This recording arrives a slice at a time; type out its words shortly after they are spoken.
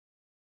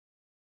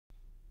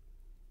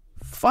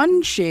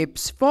Fun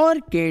shapes for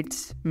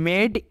kids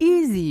made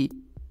easy.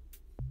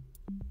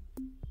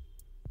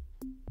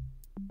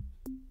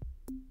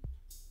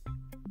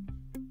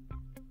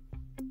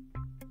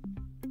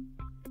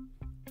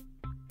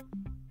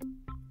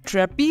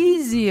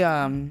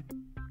 Trapezium.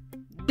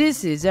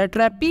 This is a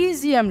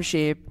trapezium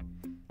shape.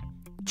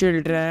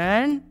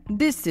 Children,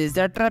 this is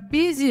a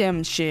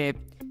trapezium shape.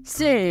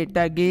 Say it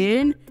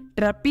again,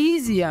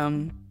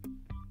 trapezium.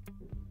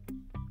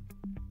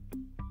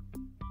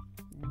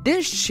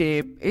 This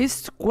shape is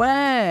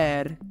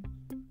square.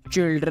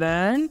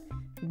 Children,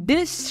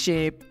 this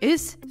shape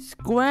is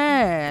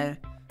square.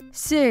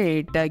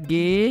 Say it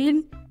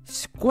again,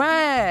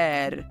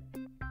 square.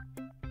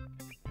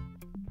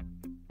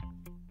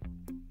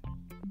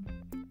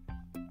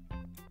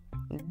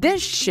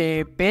 This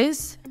shape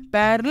is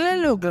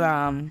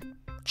parallelogram.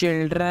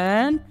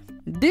 Children,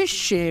 this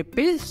shape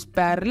is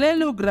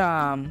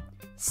parallelogram.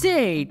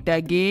 Say it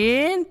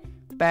again,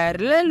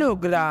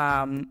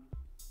 parallelogram.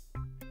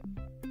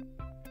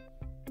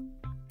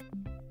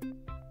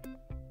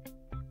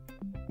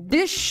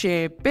 This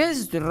shape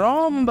is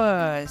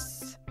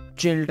rhombus.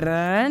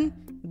 Children,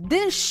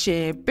 this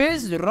shape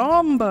is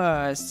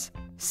rhombus.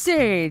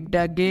 Say it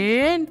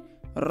again,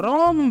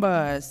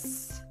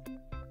 rhombus.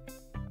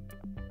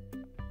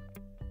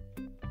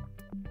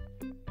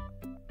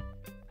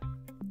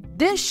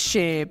 This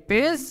shape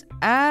is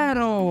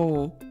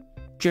arrow.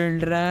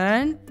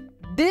 Children,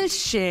 this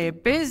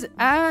shape is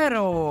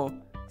arrow.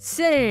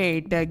 Say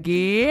it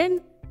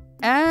again,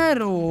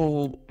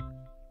 arrow.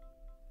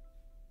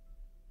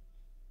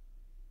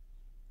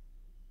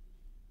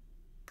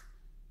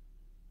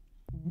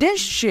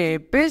 This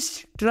shape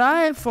is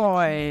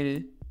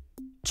trifoil.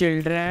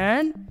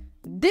 Children,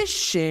 this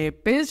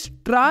shape is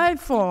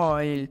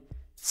trifoil.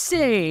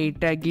 Say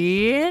it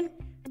again,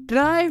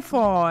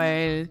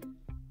 trifoil.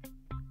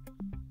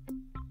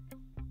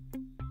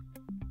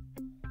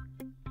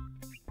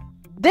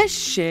 This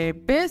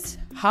shape is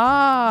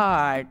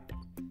heart.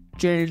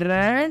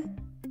 Children,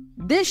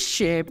 this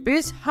shape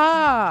is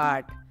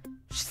heart.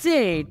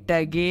 Say it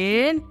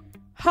again,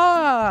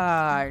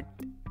 heart.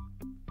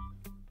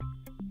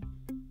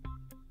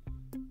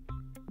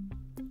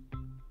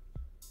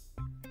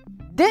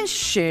 This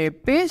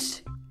shape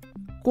is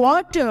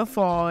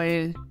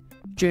quatrefoil.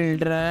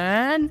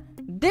 Children,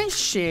 this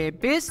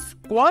shape is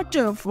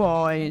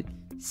quatrefoil.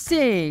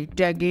 Say it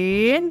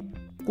again,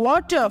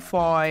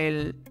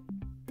 quatrefoil.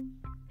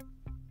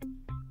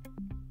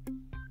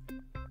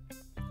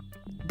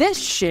 This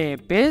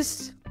shape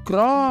is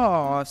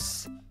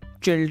cross.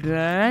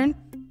 Children,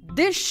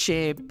 this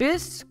shape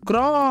is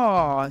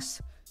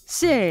cross.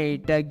 Say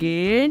it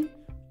again,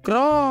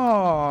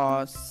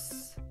 cross.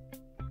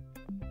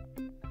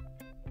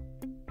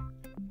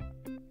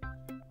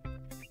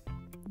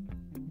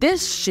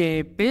 This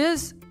shape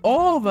is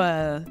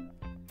oval.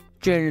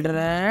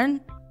 Children,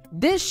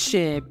 this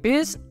shape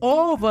is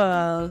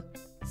oval.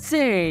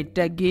 Say it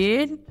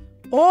again,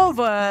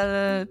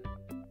 oval.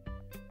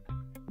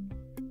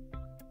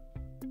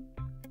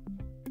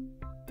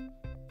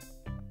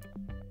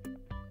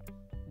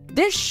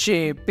 This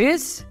shape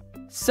is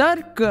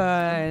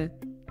circle.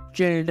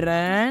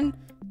 Children,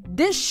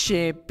 this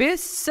shape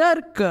is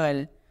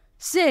circle.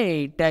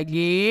 Say it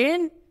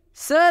again,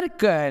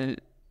 circle.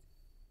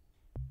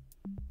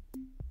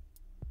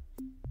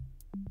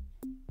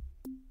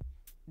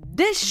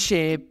 This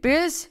shape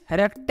is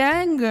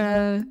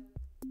rectangle.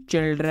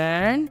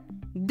 Children,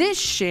 this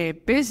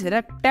shape is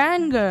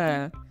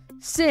rectangle.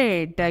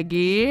 Say it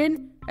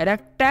again,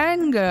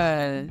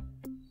 rectangle.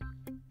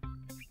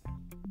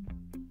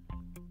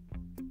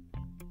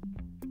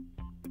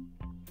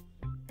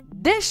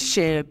 This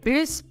shape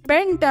is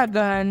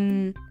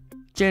pentagon.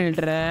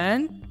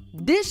 Children,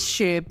 this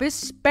shape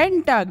is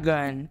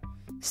pentagon.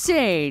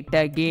 Say it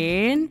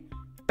again,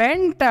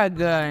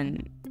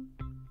 pentagon.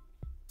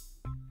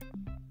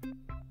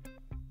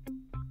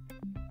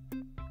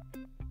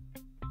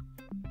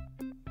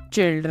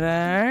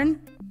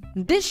 Children,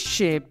 this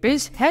shape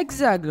is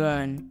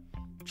hexagon.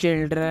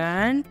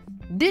 Children,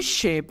 this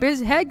shape is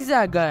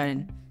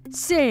hexagon.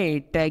 Say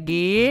it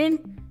again,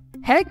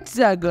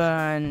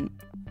 hexagon.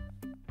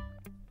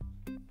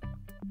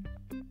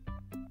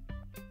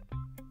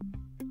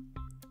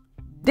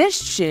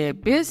 This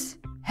shape is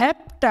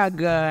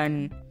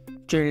heptagon.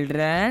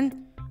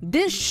 Children,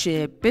 this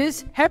shape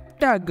is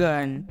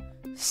heptagon.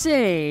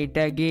 Say it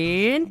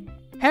again,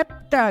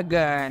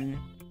 heptagon.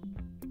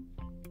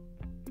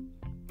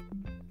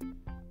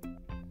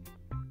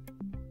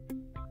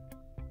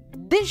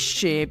 This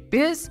shape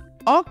is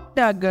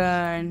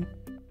octagon.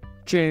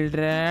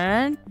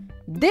 Children,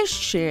 this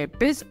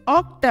shape is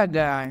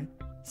octagon.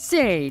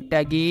 Say it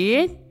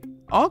again,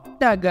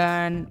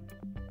 octagon.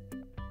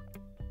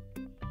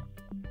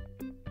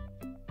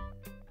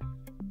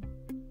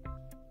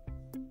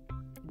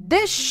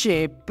 This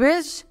shape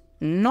is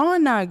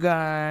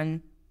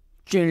nonagon.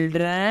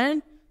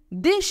 Children,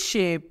 this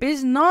shape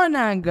is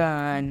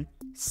nonagon.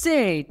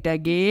 Say it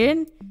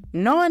again,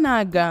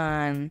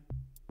 nonagon.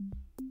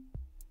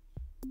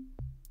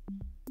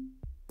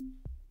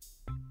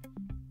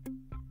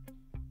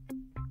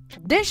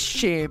 this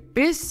shape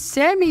is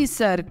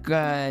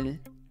semicircle.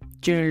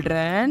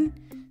 Children,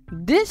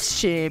 this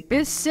shape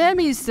is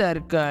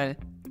semicircle.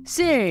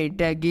 Say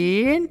it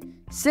again,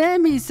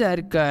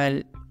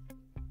 semicircle.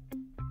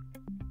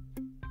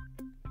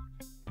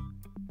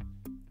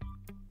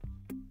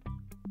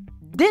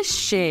 This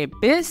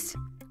shape is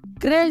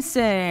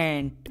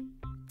crescent.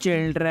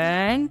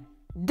 Children,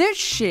 this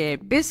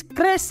shape is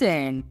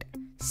crescent.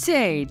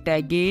 Say it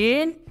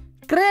again,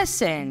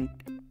 crescent.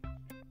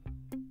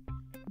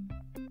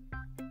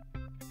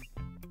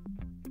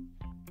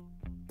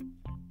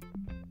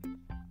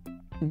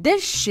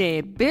 This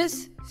shape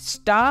is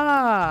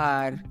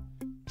star.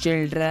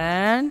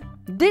 Children,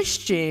 this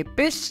shape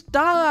is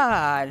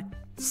star.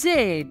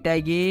 Say it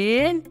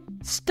again,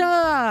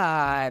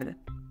 star.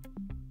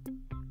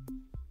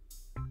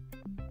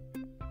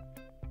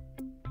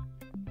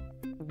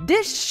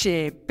 This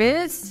shape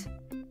is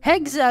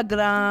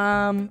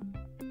hexagram.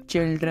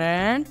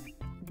 Children,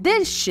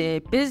 this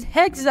shape is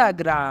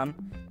hexagram.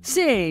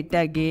 Say it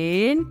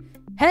again,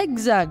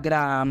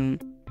 hexagram.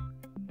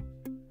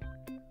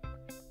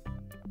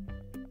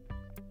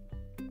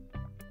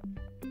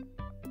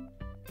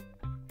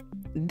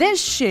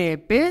 This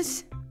shape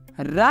is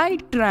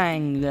right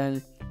triangle.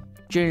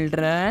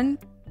 Children,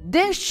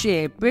 this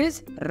shape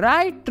is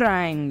right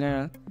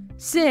triangle.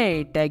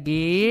 Say it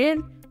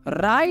again,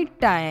 right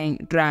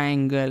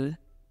triangle.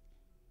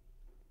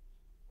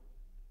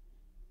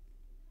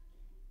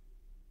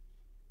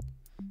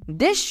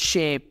 This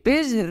shape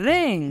is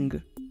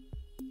ring.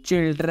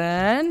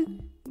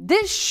 Children,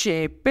 this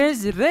shape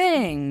is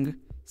ring.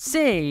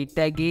 Say it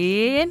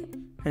again,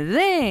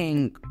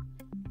 ring.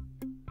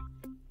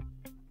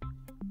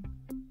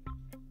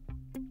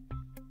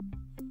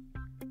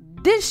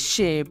 This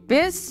shape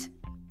is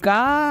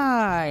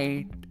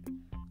kite.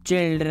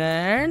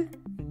 Children,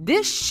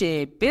 this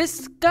shape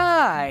is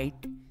kite.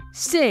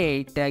 Say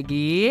it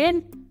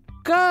again,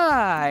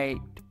 kite.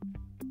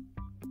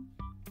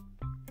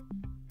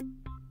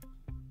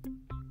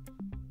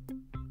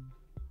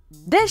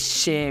 This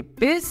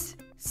shape is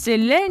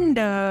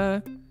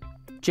cylinder.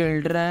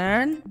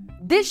 Children,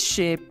 this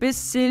shape is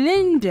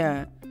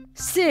cylinder.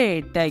 Say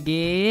it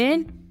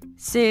again,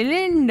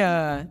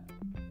 cylinder.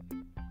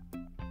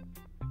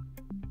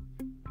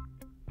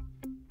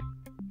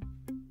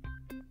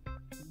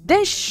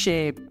 This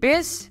shape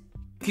is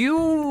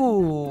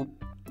cube.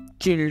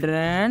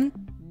 Children,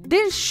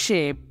 this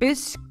shape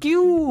is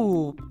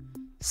cube.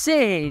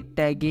 Say it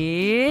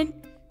again,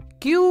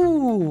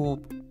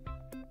 cube.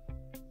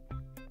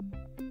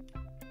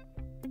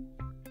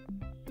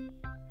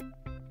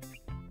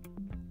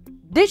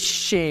 This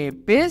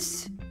shape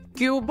is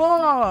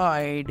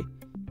cuboid.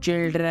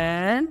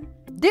 Children,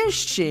 this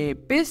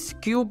shape is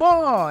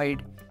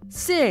cuboid.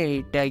 Say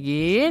it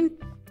again,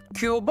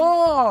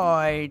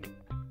 cuboid.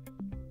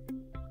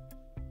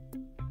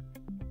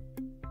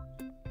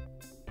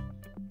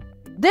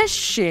 This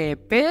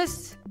shape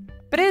is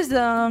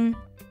prism.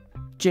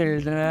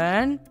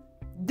 Children,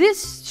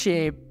 this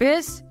shape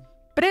is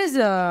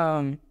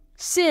prism.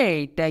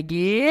 Say it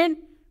again,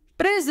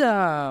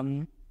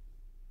 prism.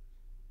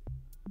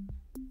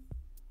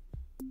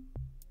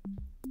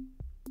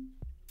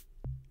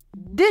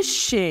 This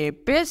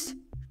shape is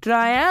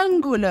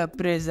triangular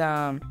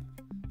prism.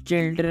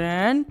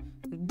 Children,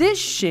 this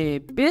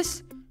shape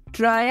is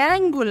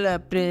triangular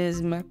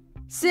prism.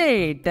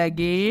 Say it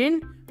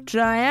again,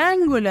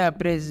 triangular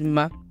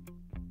prism.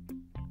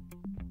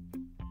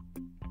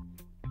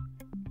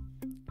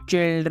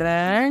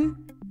 Children,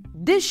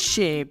 this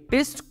shape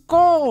is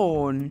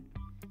cone.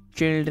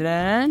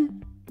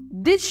 Children,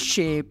 this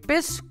shape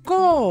is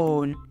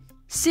cone.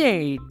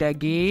 Say it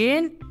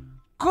again,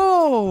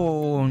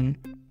 cone.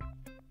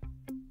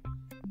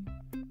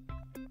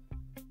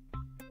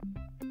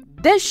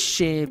 This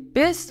shape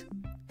is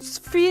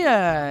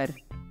sphere.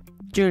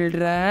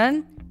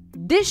 Children,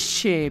 this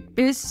shape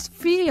is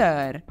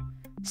sphere.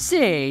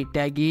 Say it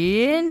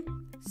again,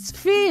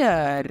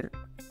 sphere.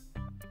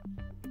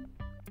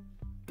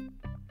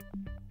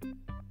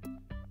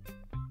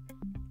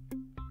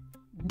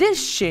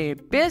 This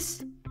shape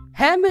is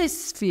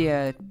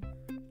hemisphere.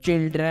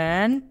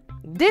 Children,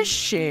 this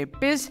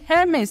shape is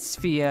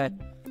hemisphere.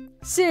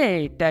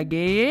 Say it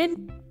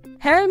again,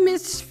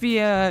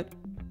 hemisphere.